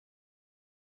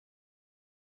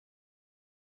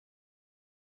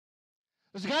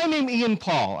There's a guy named Ian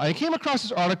Paul. I came across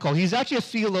this article. He's actually a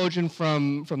theologian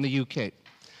from the UK.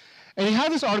 And he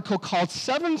had this article called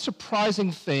 7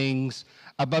 Surprising Things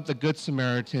About the Good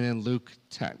Samaritan in Luke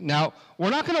 10. Now, we're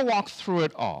not going to walk through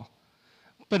it all,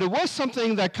 but it was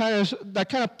something that kind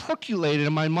of percolated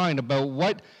in my mind about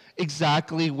what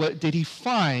did he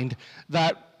find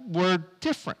that were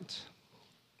different.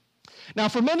 Now,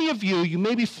 for many of you, you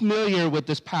may be familiar with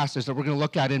this passage that we're going to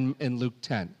look at in Luke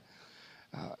 10.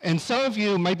 And some of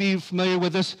you might be familiar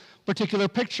with this particular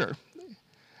picture.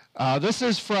 This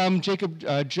is from Jacob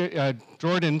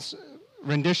Jordan's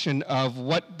rendition of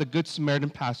what the Good Samaritan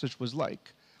passage was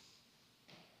like.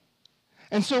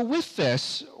 And so with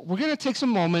this, we're going to take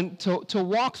some moment to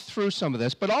walk through some of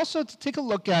this, but also to take a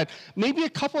look at maybe a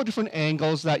couple of different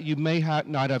angles that you may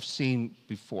not have seen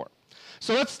before.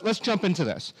 So let's jump into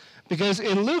this. Because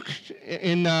in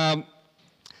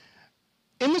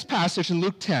this passage in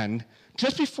Luke 10,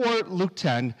 just before Luke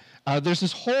 10, there's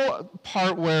this whole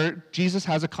part where Jesus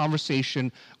has a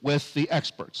conversation with the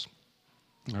experts.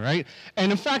 All right?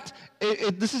 And in fact,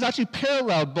 this is actually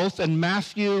paralleled both in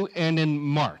Matthew and in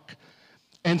Mark.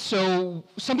 And so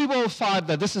some people have thought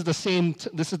that this is the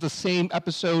same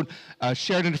episode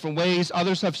shared in different ways.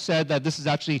 Others have said that this is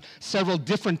actually several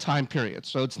different time periods.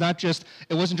 So it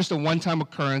wasn't just a one-time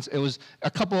occurrence. It was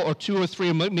a couple or 2 or 3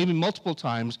 or maybe multiple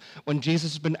times when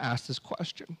Jesus has been asked this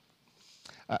question.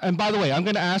 And by the way, I'm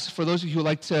going to ask for those of you who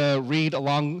like to read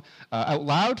along out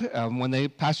loud, when the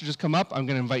passages come up, I'm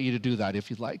going to invite you to do that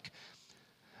if you'd like.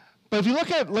 But if you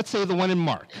look at, let's say, the one in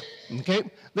Mark, okay?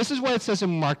 This is what it says in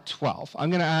Mark 12. I'm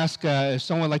going to ask if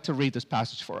someone would like to read this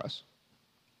passage for us.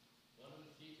 One of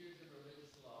the teachers of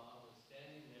religious law was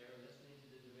standing there listening to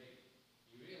the debate.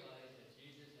 He realized that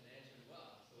Jesus had answered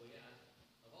well, so he asked,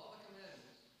 of all the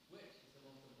commandments, which is the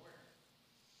most important?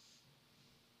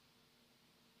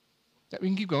 Yeah, we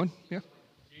can keep going, yeah.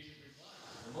 Jesus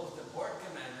replied, the most important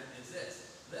commandment is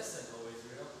this. Listen, O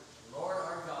Israel, Lord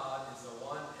our God is the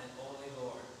one and only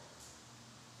Lord.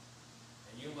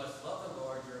 And you must love the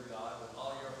Lord your God with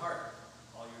all your heart,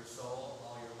 all your soul,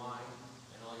 all your mind,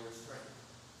 and all your strength.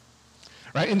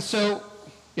 Right, and so,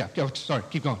 sorry,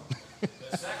 keep going.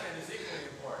 The second is equally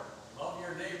important. Love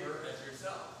your neighbor as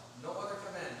yourself. No other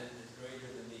commandment is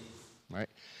greater than these. Right.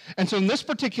 And so in this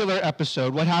particular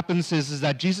episode, what happens is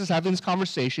that Jesus having this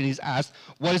conversation, he's asked,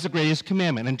 what is the greatest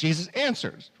commandment? And Jesus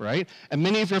answers, right? And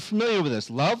many of you are familiar with this.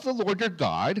 Love the Lord your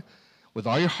God with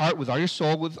all your heart, with all your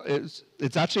soul.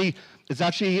 It's actually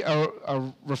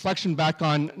a reflection back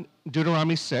on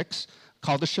Deuteronomy 6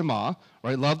 called the Shema,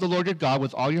 right? Love the Lord your God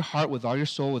with all your heart, with all your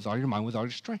soul, with all your mind, with all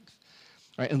your strength,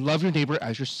 right? And love your neighbor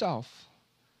as yourself.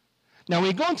 Now,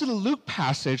 when you go into the Luke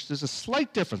passage, there's a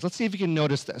slight difference. Let's see if you can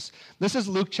notice this. This is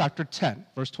Luke chapter 10,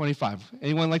 verse 25.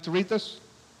 Anyone like to read this?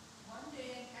 One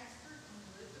day, an expert in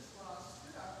religious law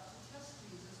stood up to test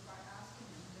Jesus by asking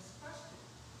him this question.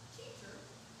 Teacher,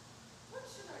 what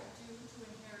should I do to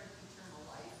inherit eternal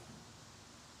life?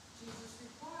 Jesus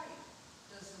replied,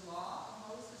 does the law of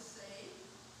Moses say?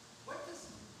 What does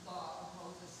the law of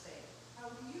Moses say? How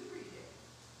do you read it?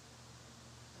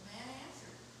 The man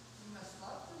answered, you must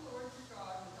love the Lord your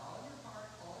God with all your heart,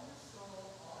 all your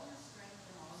soul, all your strength,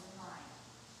 and all your mind,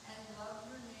 and love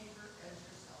your neighbor as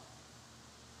yourself.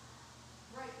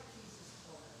 Right, Jesus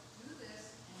told him, do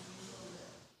this and you will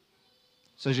live.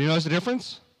 So did you notice the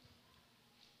difference?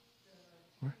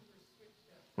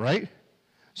 Right?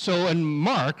 So in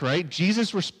Mark, right,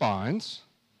 Jesus responds,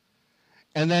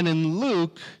 and then in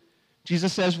Luke,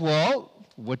 Jesus says, well,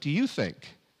 what do you think?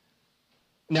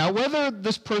 Now, whether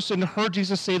this person heard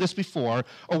Jesus say this before,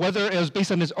 or whether it was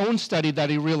based on his own study that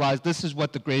he realized this is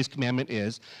what the greatest commandment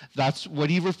is, that's what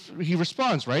he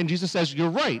responds, right? And Jesus says, you're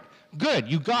right.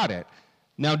 Good, you got it.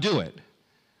 Now do it.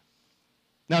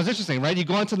 Now, it's interesting, right? You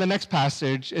go on to the next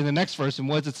passage, in the next verse, and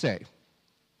what does it say?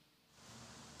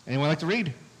 Anyone like to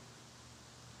read?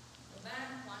 The man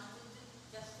wanted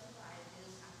to justify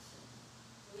his action.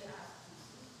 So he asked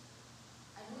Jesus,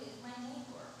 and who is my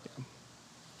neighbor?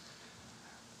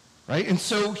 Right? And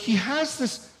so he has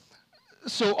this,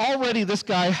 so already this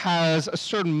guy has a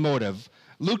certain motive.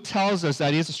 Luke tells us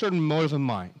that he has a certain motive in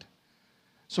mind.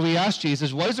 So he asks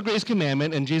Jesus, what is the greatest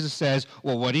commandment? And Jesus says,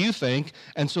 well, what do you think?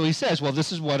 And so he says, well,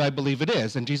 this is what I believe it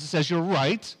is. And Jesus says, you're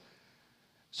right.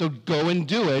 So go and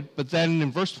do it. But then in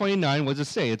verse 29, what does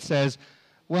it say? It says,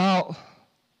 well,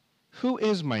 who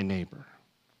is my neighbor?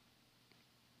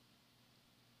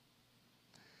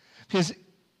 Because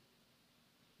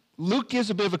Luke gives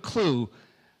a bit of a clue,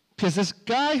 because this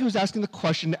guy who's asking the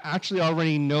question actually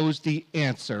already knows the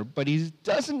answer, but he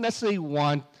doesn't necessarily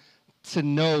want to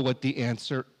know what the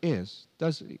answer is,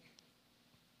 does he?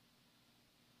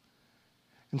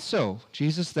 And so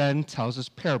Jesus then tells this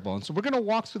parable. And so we're going to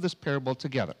walk through this parable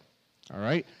together. All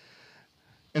right?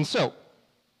 And so,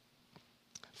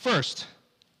 first,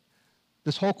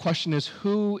 this whole question is,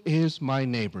 who is my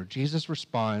neighbor? Jesus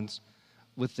responds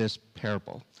with this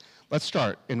parable. Let's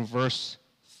start in verse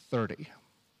 30.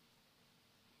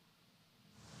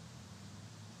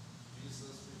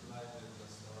 Jesus replied with the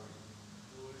story. A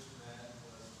Jewish man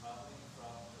was traveling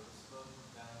from Jerusalem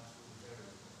down to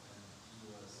Jericho, and he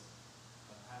was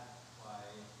attacked by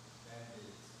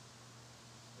bandits.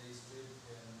 They stripped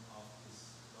him of his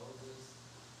clothes,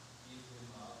 beat him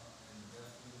up, and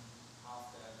left him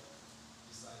half dead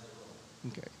beside the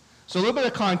road. Okay. So a little bit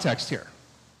of context here.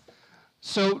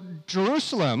 So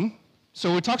Jerusalem,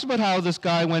 so it talks about how this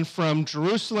guy went from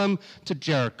Jerusalem to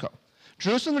Jericho.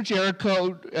 Jerusalem to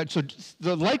Jericho,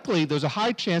 there's a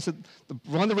high chance that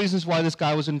one of the reasons why this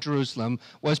guy was in Jerusalem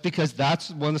was because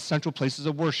that's one of the central places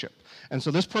of worship. And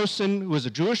so this person, who was a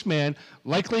Jewish man,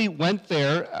 likely went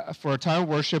there for a time of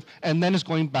worship and then is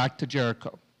going back to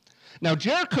Jericho. Now,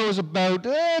 Jericho is about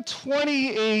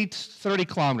 28, 30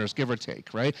 kilometers, give or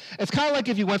take, right? It's kind of like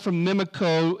if you went from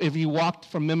Mimico, if you walked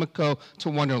from Mimico to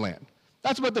Wonderland.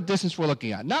 That's about the distance we're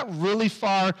looking at. Not really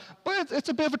far, but it's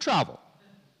a bit of a travel.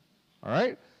 All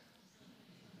right?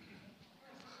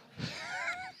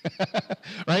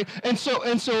 Right? And so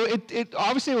it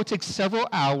obviously it would take several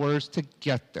hours to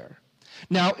get there.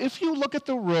 Now, if you look at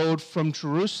the road from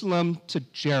Jerusalem to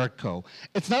Jericho,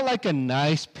 it's not like a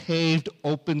nice paved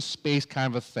open space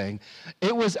kind of a thing.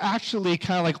 It was actually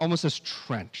kind of like almost this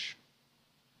trench.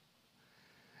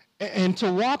 And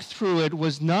to walk through it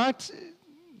was not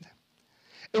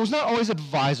always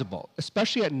advisable,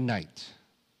 especially at night.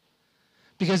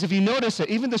 Because if you notice that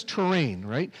even this terrain,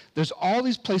 right, there's all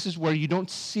these places where you don't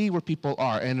see where people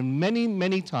are. And many,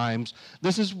 many times,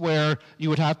 this is where you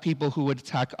would have people who would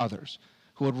attack others,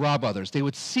 who would rob others. They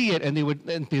would see it, and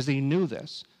because they knew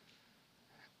this.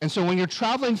 And so when you're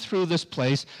traveling through this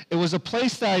place, it was a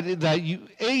place that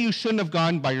you shouldn't have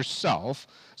gone by yourself.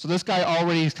 So this guy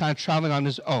already is kind of traveling on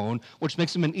his own, which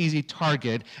makes him an easy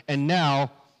target. And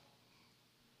now,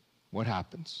 what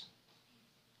happens?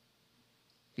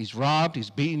 He's robbed, he's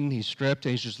beaten, he's stripped,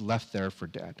 and he's just left there for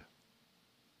dead.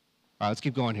 All right, let's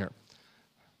keep going here.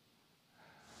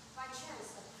 By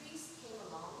chance, a priest came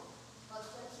along, but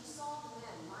when he saw the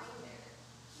man lying there,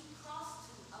 he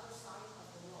crossed to the other side of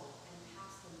the road and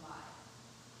passed him by.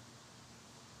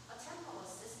 A temple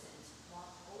assistant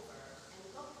walked over and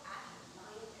looked at him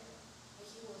lying there, but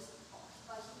he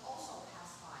also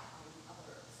passed by on the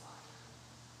other side.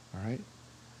 All right.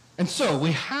 And so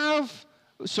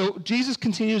so Jesus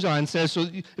continues on and says, so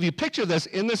if you picture this,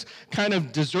 in this kind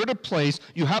of deserted place,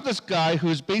 you have this guy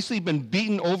who's basically been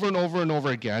beaten over and over and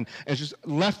over again and is just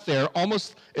left there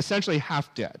almost essentially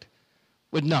half dead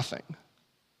with nothing.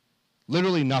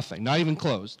 Literally nothing, not even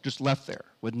clothes, just left there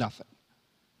with nothing.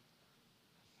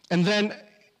 And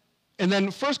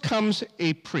then first comes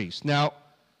a priest. Now,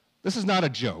 this is not a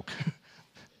joke.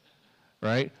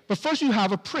 Right? But first you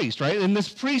have a priest, right? And this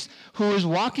priest who is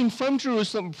walking from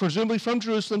Jerusalem, presumably from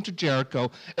Jerusalem to Jericho,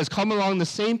 is coming along the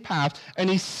same path, and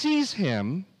he sees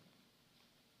him.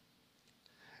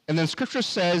 And then Scripture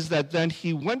says that then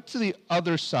he went to the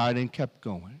other side and kept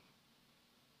going.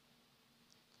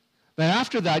 Then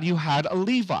after that, you had a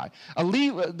Levi.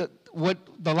 What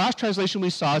the last translation we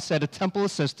saw said a temple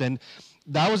assistant.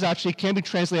 That was actually, can be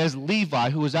translated as Levi,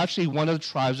 who was actually one of the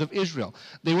tribes of Israel.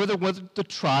 They were the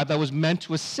tribe that was meant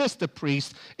to assist the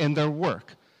priest in their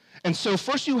work. And so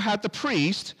first you had the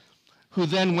priest, who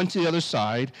then went to the other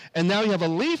side, and now you have a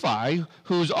Levi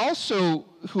who has also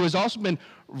been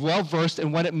well-versed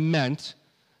in what it meant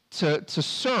to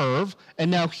serve, and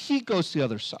now he goes to the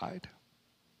other side.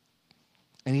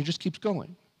 And he just keeps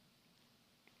going.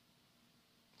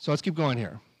 So let's keep going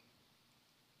here.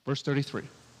 Verse 33.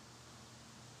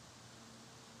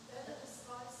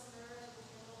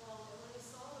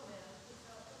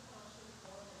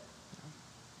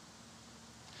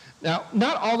 Now,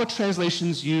 not all the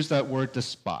translations use that word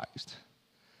despised.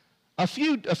 A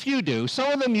few do.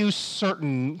 Some of them use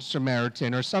certain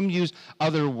Samaritan, or some use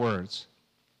other words.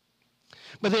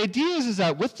 But the idea is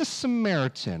that with the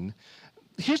Samaritan,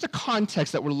 here's the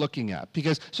context that we're looking at.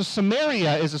 So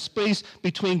Samaria is a space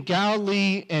between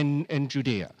Galilee and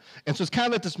Judea. And so it's kind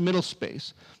of like this middle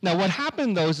space. Now, what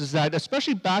happened, though, is that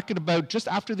especially back at about just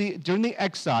during the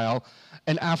exile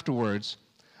and afterwards,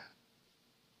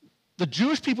 the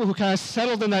Jewish people who kind of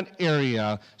settled in that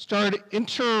area started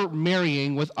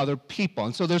intermarrying with other people.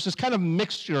 And so there's this kind of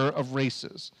mixture of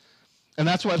races. And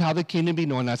that's how they came to be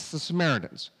known as the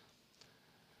Samaritans.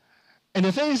 And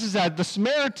the thing is that the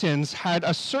Samaritans had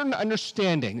a certain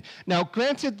understanding. Now,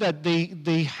 granted that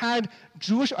they had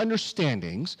Jewish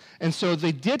understandings, and so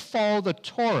they did follow the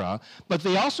Torah, but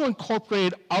they also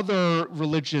incorporated other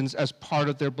religions as part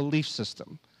of their belief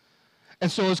system.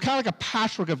 And so it was kind of like a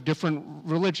patchwork of different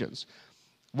religions.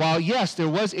 While, yes, there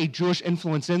was a Jewish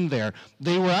influence in there,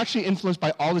 they were actually influenced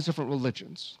by all these different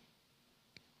religions.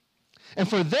 And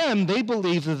for them, they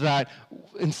believed that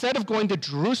instead of going to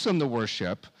Jerusalem to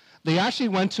worship, they actually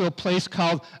went to a place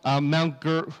called Mount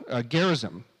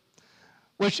Gerizim,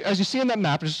 which, as you see on that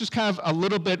map, is just kind of a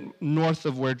little bit north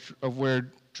of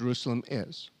where Jerusalem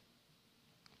is.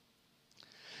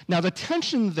 Now, the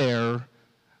tension there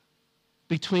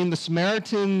between the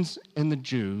Samaritans and the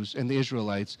Jews and the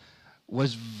Israelites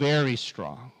was very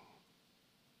strong.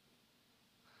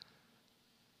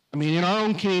 I mean, in our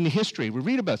own Canadian history, we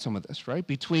read about some of this, right?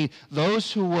 Between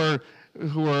those who were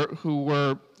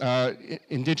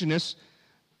indigenous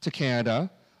to Canada,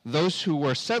 those who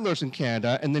were settlers in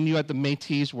Canada, and then you had the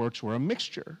Métis, which were a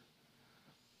mixture.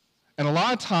 And a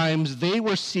lot of times they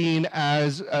were seen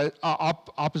as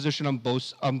opposition on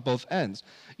both ends.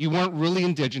 You weren't really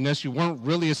indigenous, you weren't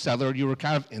really a settler, you were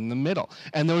kind of in the middle.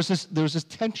 And there was this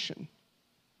tension.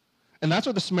 And that's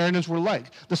what the Samaritans were like.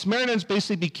 The Samaritans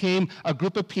basically became a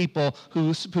group of people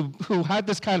who had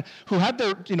this kind of, who had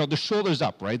their, their shoulders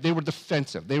up, right? They were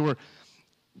defensive. They wanted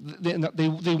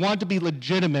to be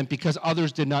legitimate because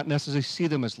others did not necessarily see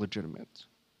them as legitimate.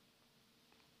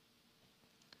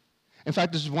 In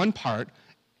fact, there's one part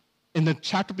in the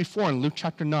chapter before, in Luke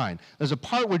chapter 9, there's a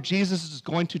part where Jesus is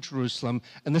going to Jerusalem,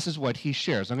 and this is what he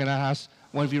shares. I'm going to ask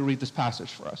one of you to read this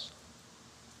passage for us.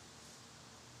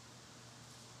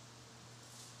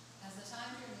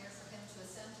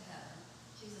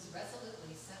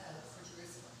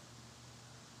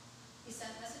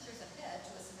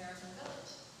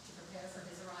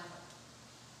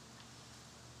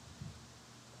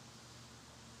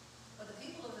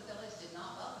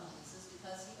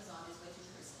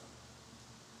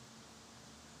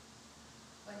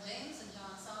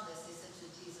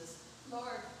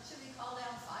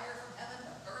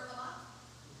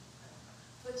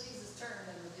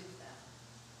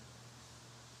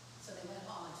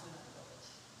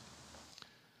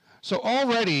 So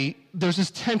already, there's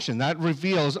this tension. That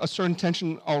reveals a certain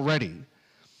tension already,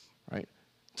 right?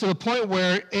 To the point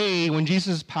where, when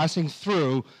Jesus is passing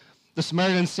through, the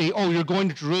Samaritans say, oh, you're going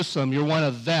to Jerusalem, you're one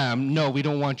of them, no, we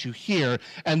don't want you here.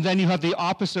 And then you have the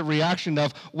opposite reaction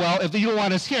of, well, if you don't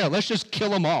want us here, let's just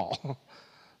kill them all.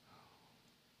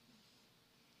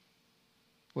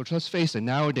 Which, let's face it,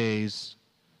 nowadays,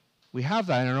 we have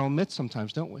that in our own midst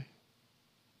sometimes, don't we?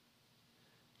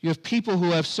 You have people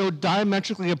who have so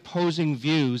diametrically opposing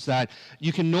views that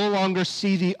you can no longer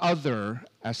see the other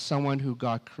as someone who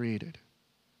God created.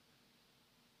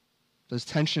 There's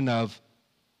tension of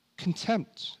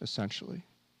contempt, essentially.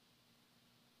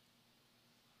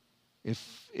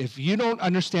 If you don't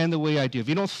understand the way I do, if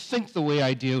you don't think the way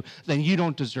I do, then you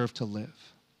don't deserve to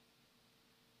live.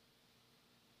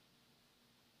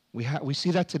 We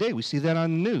see that today. We see that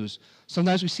on the news.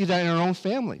 Sometimes we see that in our own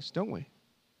families, don't we?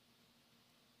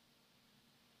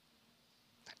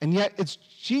 And yet it's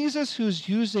Jesus who's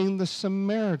using the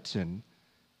Samaritan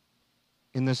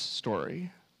in this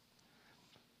story.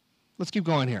 Let's keep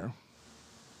going here.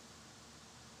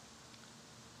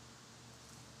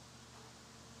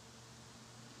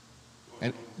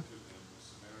 And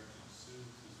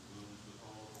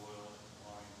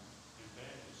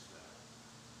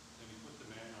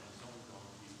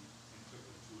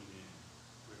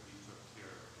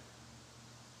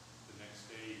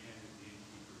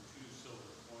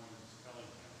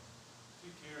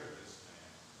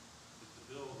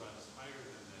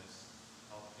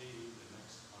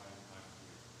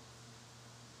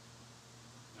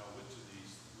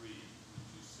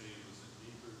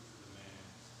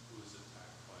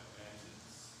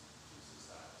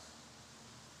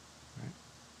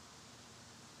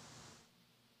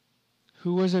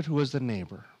who was it who was the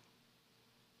neighbor?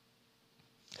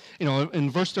 In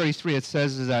verse 33, it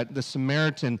says that the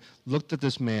Samaritan looked at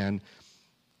this man,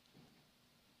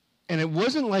 and it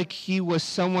wasn't like he was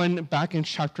someone back in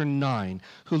chapter 9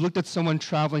 who looked at someone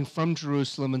traveling from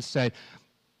Jerusalem and said,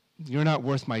 you're not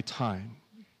worth my time.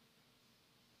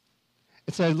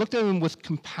 It said, I looked at him with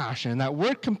compassion. And that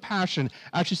word compassion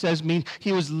actually says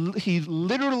he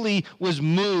literally was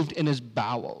moved in his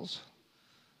bowels.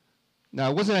 Now,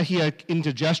 it wasn't that he had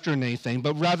indigestion or anything,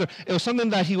 but rather it was something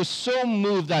that he was so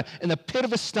moved that in the pit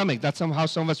of his stomach, that's how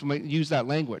some of us might use that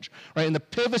language, right? In the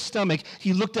pit of his stomach,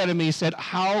 he looked at him and he said,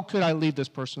 how could I leave this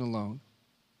person alone?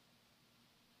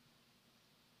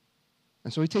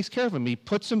 And so he takes care of him.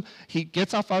 He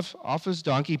gets off his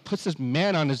donkey, puts this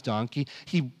man on his donkey,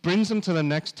 he brings him to the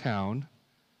next town,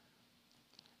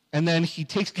 and then he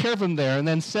takes care of him there, and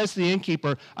then says to the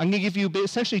innkeeper, I'm going to give you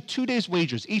essentially 2 days'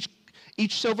 wages.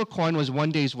 Each silver coin was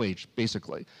 1 day's wage,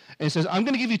 basically. And he says, I'm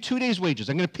going to give you 2 days' wages.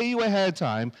 I'm going to pay you ahead of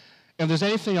time. And if there's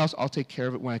anything else, I'll take care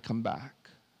of it when I come back.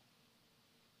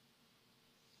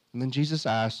 And then Jesus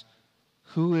asks,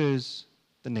 who is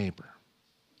the neighbor?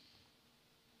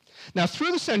 Now,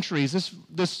 through the centuries,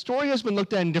 this story has been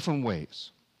looked at in different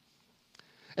ways.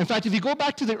 In fact, if you go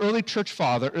back to the early church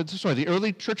fathers,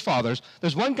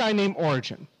 there's one guy named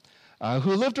Origen,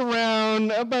 who lived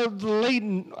around about the late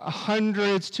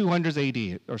 100s, 200s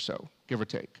AD or so, give or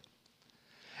take.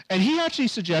 And he actually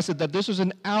suggested that this was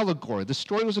an allegory. The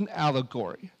story was an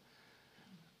allegory.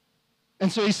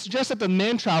 And so he suggests that the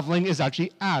man traveling is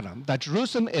actually Adam, that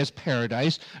Jerusalem is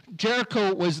paradise,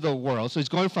 Jericho was the world, so he's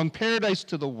going from paradise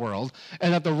to the world,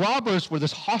 and that the robbers were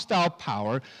this hostile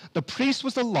power, the priest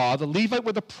was the law, the Levite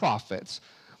were the prophets,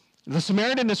 the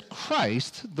Samaritan is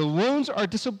Christ, the wounds are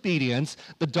disobedience,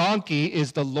 the donkey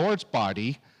is the Lord's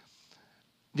body,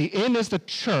 the inn is the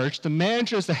church, the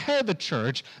manager is the head of the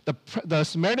church, the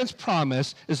Samaritan's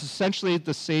promise is essentially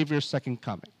the Savior's second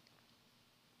coming.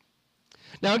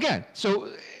 Now again, so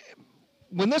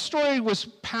when this story was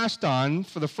passed on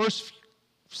for the first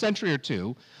century or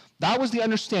two, that was the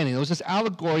understanding. It was this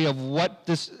allegory of what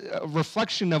this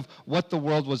reflection of what the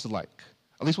world was like,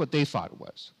 at least what they thought it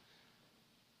was.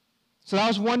 So that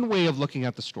was one way of looking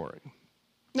at the story.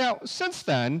 Now, since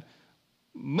then,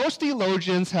 most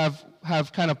theologians have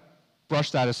kind of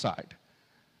brushed that aside.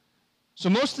 So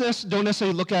most of this don't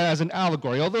necessarily look at it as an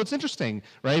allegory, although it's interesting,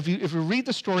 right? If you read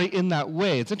the story in that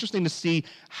way, it's interesting to see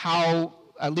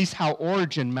at least how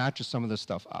Origen matches some of this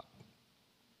stuff up.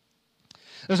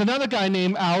 There's another guy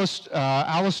named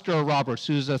Alistair Roberts,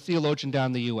 who's a theologian down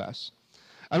in the U.S.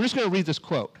 I'm just going to read this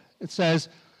quote. It says,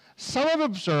 some have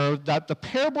observed that the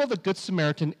parable of the Good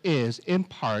Samaritan is, in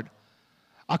part,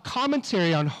 a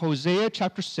commentary on Hosea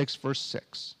chapter 6, verse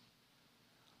 6.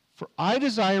 For I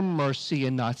desire mercy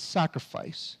and not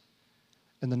sacrifice,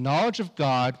 and the knowledge of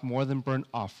God more than burnt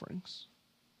offerings.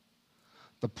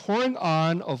 The pouring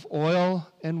on of oil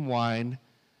and wine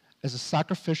is a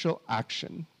sacrificial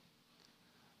action.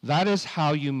 That is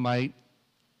how you might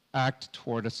act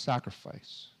toward a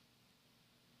sacrifice.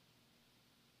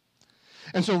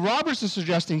 And so Roberts is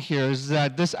suggesting here is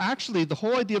that the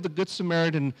whole idea of the Good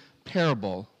Samaritan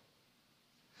parable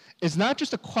is not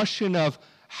just a question of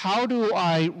how do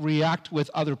I react with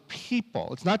other people?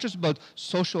 It's not just about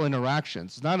social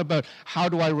interactions. It's not about how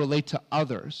do I relate to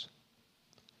others.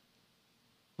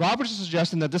 Roberts is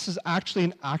suggesting that this is actually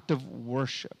an act of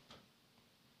worship.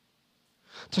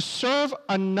 To serve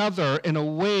another in a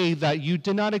way that you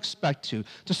did not expect to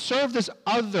serve this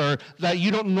other that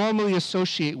you don't normally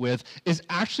associate with, is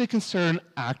actually considered an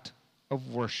act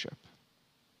of worship.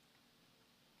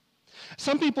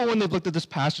 Some people, when they've looked at this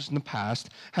passage in the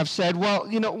past, have said, well,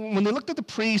 when they looked at the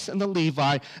priest and the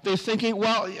Levi, they're thinking,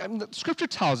 well, the Scripture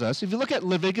tells us, if you look at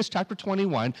Leviticus chapter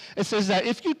 21, it says that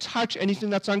if you touch anything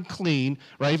that's unclean,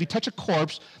 right, if you touch a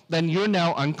corpse, then you're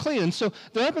now unclean. And so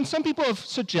there have been some people who have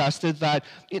suggested that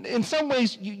in some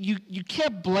ways you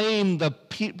can't blame the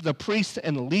priest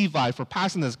and the Levi for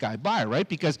passing this guy by, right,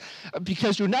 because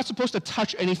you're not supposed to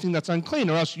touch anything that's unclean,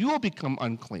 or else you will become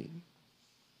unclean.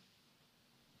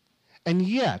 And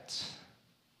yet,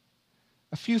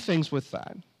 a few things with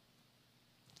that.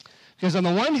 Because on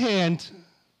the one hand,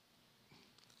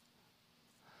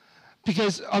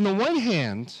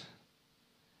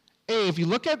 if you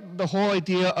look at the whole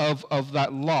idea of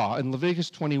that law in Leviticus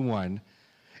 21,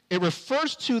 it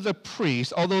refers to the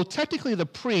priest, although technically the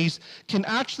priest can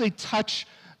actually touch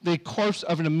the corpse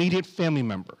of an immediate family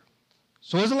member.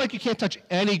 So it isn't like you can't touch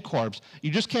any corpse. You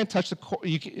just can't touch the corpse.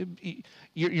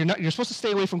 You're supposed to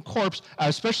stay away from corpse,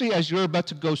 especially as you're about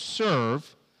to go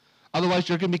serve. Otherwise,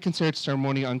 you're going to be considered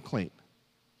ceremonially unclean.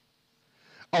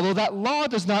 Although that law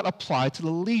does not apply to the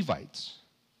Levites.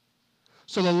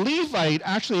 So the Levite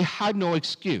actually had no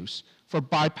excuse for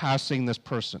bypassing this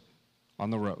person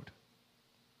on the road.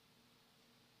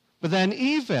 But then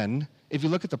even if you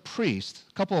look at the priest,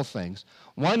 a couple of things.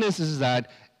 One is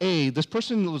that this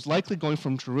person was likely going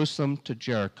from Jerusalem to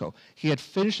Jericho. He had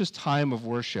finished his time of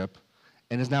worship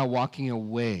and is now walking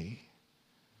away.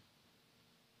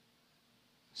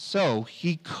 So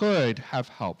he could have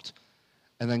helped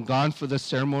and then gone for the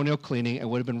ceremonial cleaning and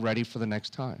would have been ready for the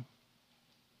next time.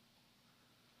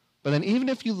 But then even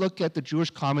if you look at the Jewish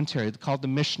commentary called the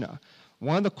Mishnah,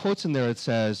 one of the quotes in there it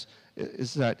says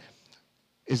is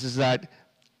that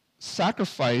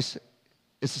sacrifice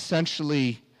is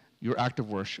essentially your act of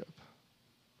worship.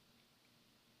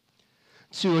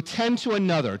 To attend to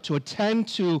another, to attend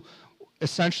to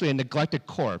essentially a neglected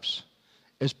corpse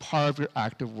is part of your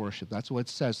act of worship. That's what it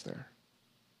says there.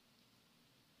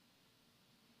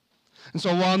 And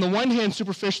so while on the one hand,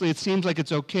 superficially, it seems like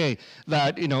it's okay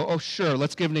that, oh, sure,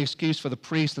 let's give an excuse for the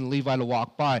priest and Levi to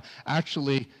walk by.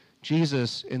 Actually,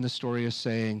 Jesus in the story is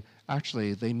saying,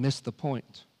 actually, they missed the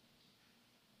point.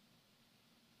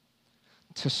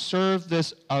 To serve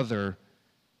this other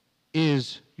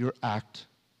is your act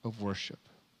of worship.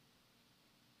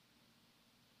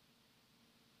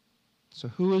 So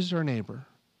who is our neighbor?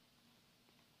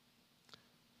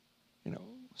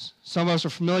 Some of us are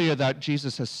familiar that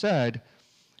Jesus has said,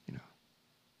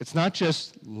 it's not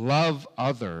just love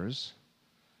others,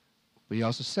 but he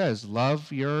also says,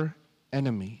 love your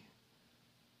enemy.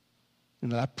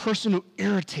 That person who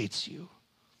irritates you.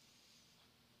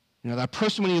 That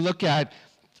person when you look at,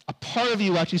 a part of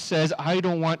you actually says, I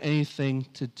don't want anything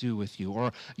to do with you,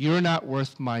 or you're not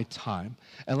worth my time.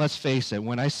 And let's face it,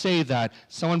 when I say that,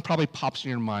 someone probably pops in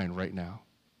your mind right now.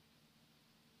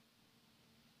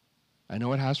 I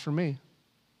know it has for me.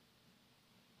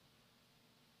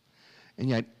 And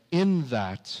yet, in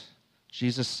that,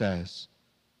 Jesus says,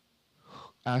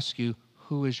 ask you,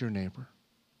 who is your neighbor?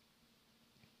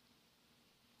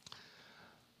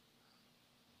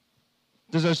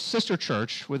 There's a sister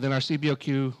church within our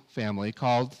CBOQ family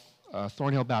called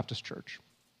Thornhill Baptist Church.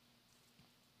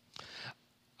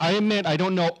 I admit I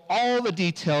don't know all the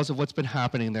details of what's been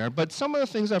happening there, but some of the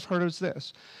things I've heard is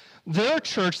this. They're a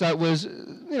church that was,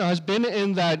 has been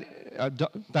in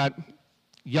that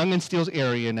Young and Steeles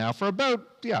area now for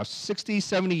about, 60,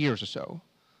 70 years or so.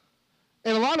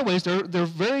 In a lot of ways, they're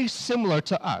very similar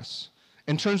to us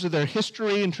in terms of their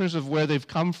history, in terms of where they've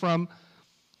come from.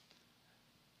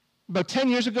 About 10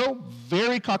 years ago,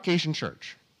 very Caucasian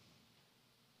church.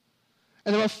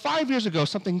 And about 5 years ago,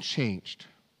 something changed.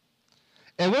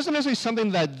 And it wasn't necessarily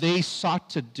something that they sought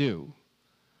to do.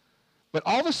 But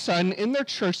all of a sudden, in their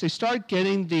church, they started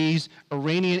getting these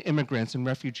Iranian immigrants and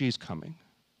refugees coming.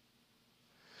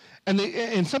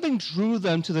 And something drew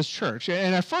them to this church.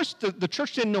 And at first, the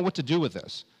church didn't know what to do with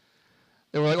this.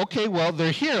 They were like, okay, well,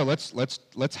 they're here.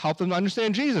 Let's help them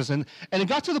understand Jesus. And it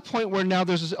got to the point where now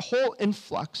there's this whole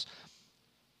influx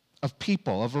of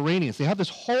people, of Iranians. They have this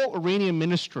whole Iranian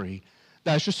ministry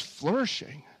that is just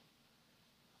flourishing.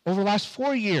 Over the last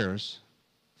 4 years,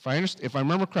 if I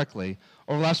remember correctly,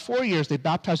 over the last 4 years, they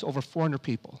baptized over 400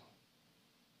 people.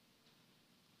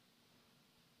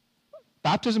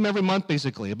 Baptism every month,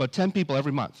 basically, about 10 people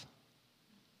every month.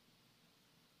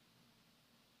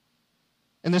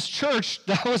 And this church,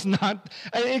 that was not,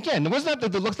 and again, it wasn't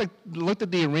that they looked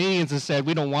at the Iranians and said,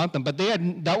 we don't want them, but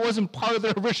that wasn't part of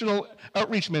their original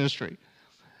outreach ministry.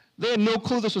 They had no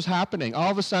clue this was happening.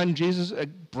 All of a sudden, Jesus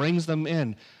brings them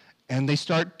in, and they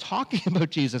start talking about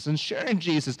Jesus and sharing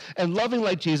Jesus and loving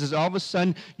like Jesus. All of a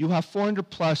sudden, you have 400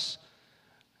 plus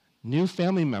new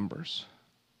family members.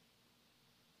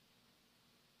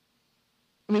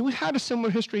 I mean, we've had a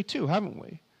similar history too, haven't we?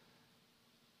 A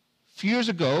few years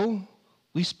ago,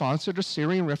 we sponsored a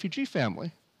Syrian refugee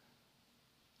family.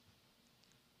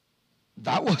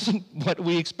 That wasn't what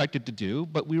we expected to do,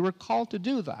 but we were called to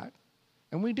do that,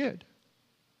 and we did.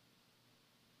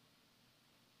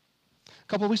 A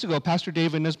couple of weeks ago, Pastor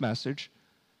David in his message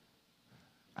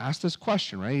asked this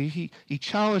question, right? He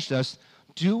challenged us,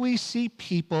 do we see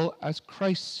people as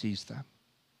Christ sees them?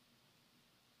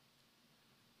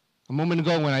 A moment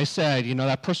ago when I said,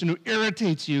 that person who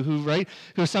irritates you,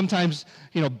 who sometimes,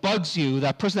 bugs you,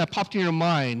 that person that popped in your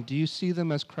mind, do you see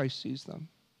them as Christ sees them?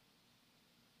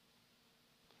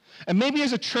 And maybe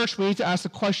as a church, we need to ask the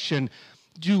question,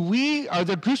 are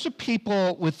there groups of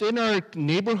people within our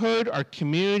neighborhood, our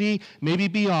community, maybe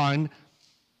beyond,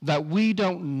 that we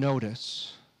don't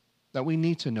notice, that we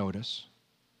need to notice?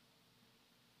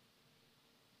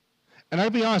 And I'll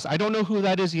be honest, I don't know who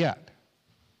that is yet.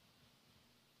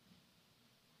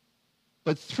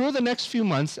 But through the next few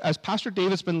months, as Pastor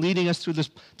David's been leading us through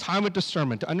this time of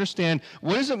discernment, to understand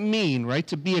what does it mean, right,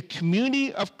 to be a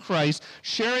community of Christ,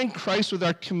 sharing Christ with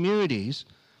our communities,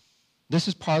 this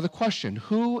is part of the question.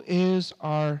 Who is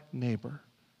our neighbor?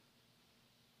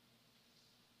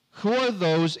 Who are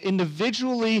those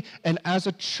individually and as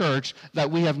a church that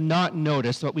we have not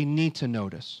noticed, but we need to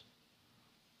notice?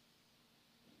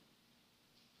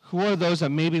 Who are those that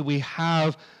maybe we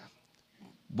have,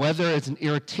 whether it's an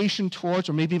irritation towards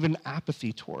or maybe even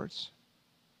apathy towards?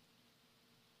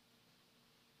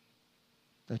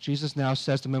 That Jesus now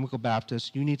says to Mimico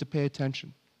Baptist, you need to pay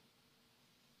attention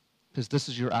because this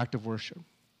is your act of worship.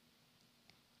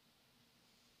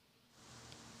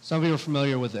 Some of you are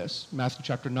familiar with this. Matthew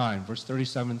chapter 9, verse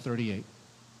 37 and 38. Can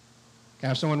I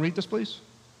have someone read this, please?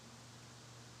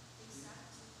 He said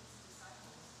to his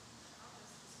disciples, "The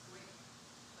harvest is great,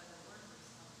 but the workers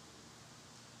are few.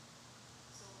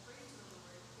 So pray to the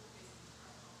Lord who is in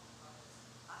charge of the harvest.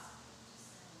 Ask him to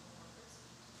send more workers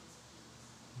into his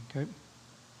fields." Okay.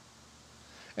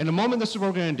 In a moment, this is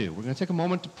what we're going to do. We're going to take a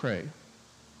moment to pray.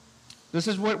 This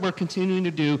is what we're continuing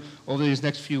to do over these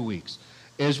next few weeks,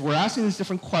 is we're asking these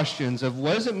different questions of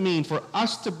what does it mean for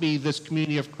us to be this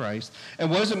community of Christ, and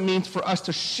what does it mean for us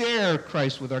to share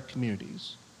Christ with our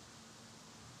communities.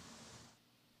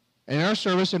 In our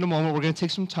service, in a moment, we're going to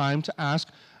take some time to ask,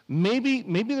 maybe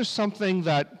there's something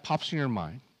that pops in your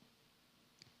mind.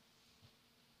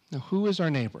 Now, who is our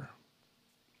neighbor?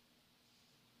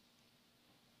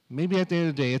 Maybe at the end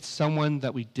of the day, it's someone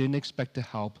that we didn't expect to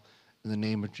help in the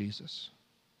name of Jesus.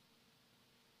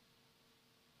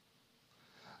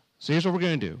 So here's what we're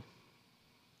going to do.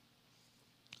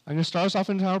 I'm going to start us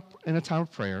off in a time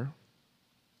of prayer.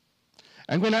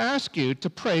 I'm going to ask you to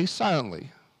pray silently.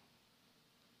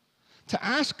 To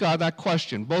ask God that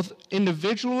question, both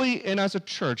individually and as a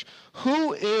church,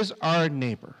 who is our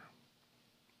neighbor?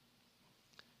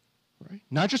 Right?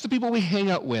 Not just the people we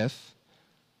hang out with,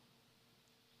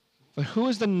 but who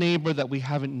is the neighbor that we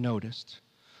haven't noticed?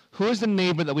 Who is the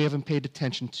neighbor that we haven't paid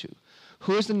attention to?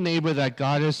 Who is the neighbor that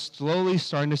God is slowly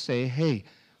starting to say, hey,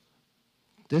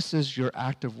 this is your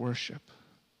act of worship?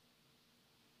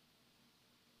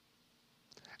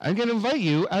 I'm going to invite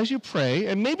you as you pray,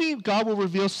 and maybe God will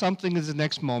reveal something in the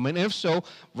next moment. And if so,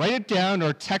 write it down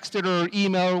or text it or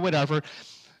email or whatever.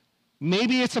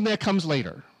 Maybe it's something that comes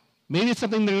later. Maybe it's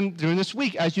something during this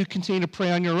week as you continue to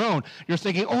pray on your own. You're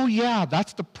thinking, oh yeah,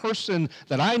 that's the person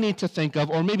that I need to think of,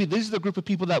 or maybe this is the group of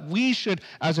people that we should,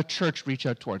 as a church, reach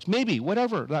out towards. Maybe,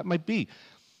 whatever that might be.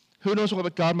 Who knows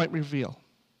what God might reveal.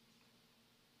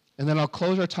 And then I'll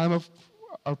close our time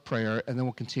of prayer, and then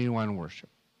we'll continue on in worship.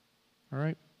 All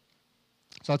right?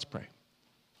 So let's pray.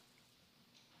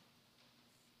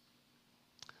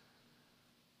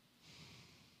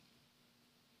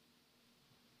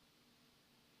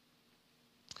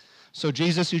 So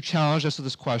Jesus, you challenged us with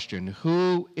this question,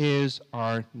 who is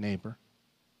our neighbor?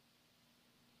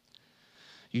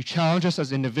 You challenge us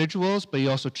as individuals, but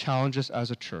you also challenge us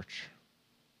as a church.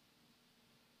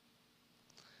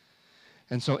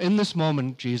 And so in this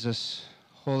moment, Jesus,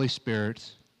 Holy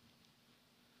Spirit,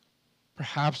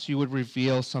 perhaps you would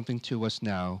reveal something to us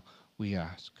now, we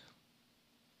ask.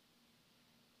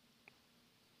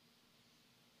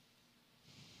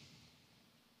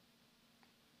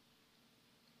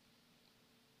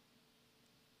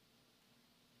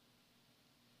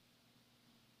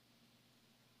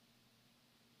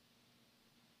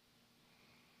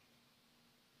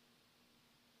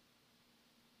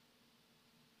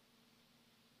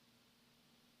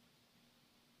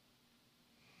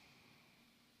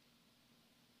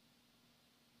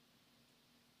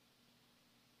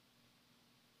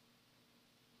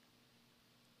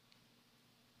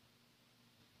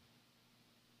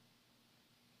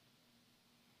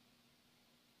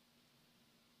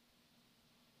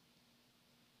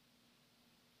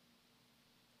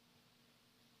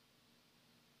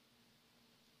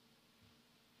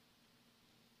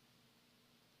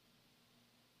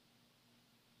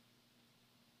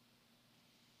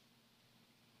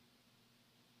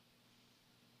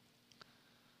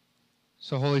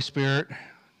 So, Holy Spirit,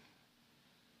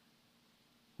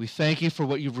 we thank you for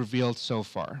what you've revealed so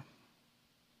far.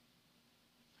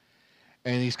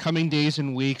 And these coming days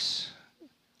and weeks,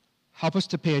 help us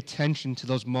to pay attention to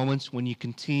those moments when you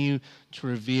continue to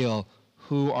reveal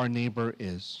who our neighbor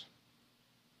is.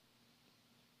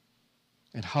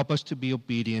 And help us to be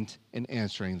obedient in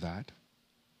answering that.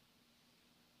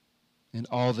 In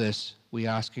all this, we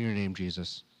ask in your name,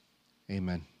 Jesus.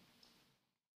 Amen.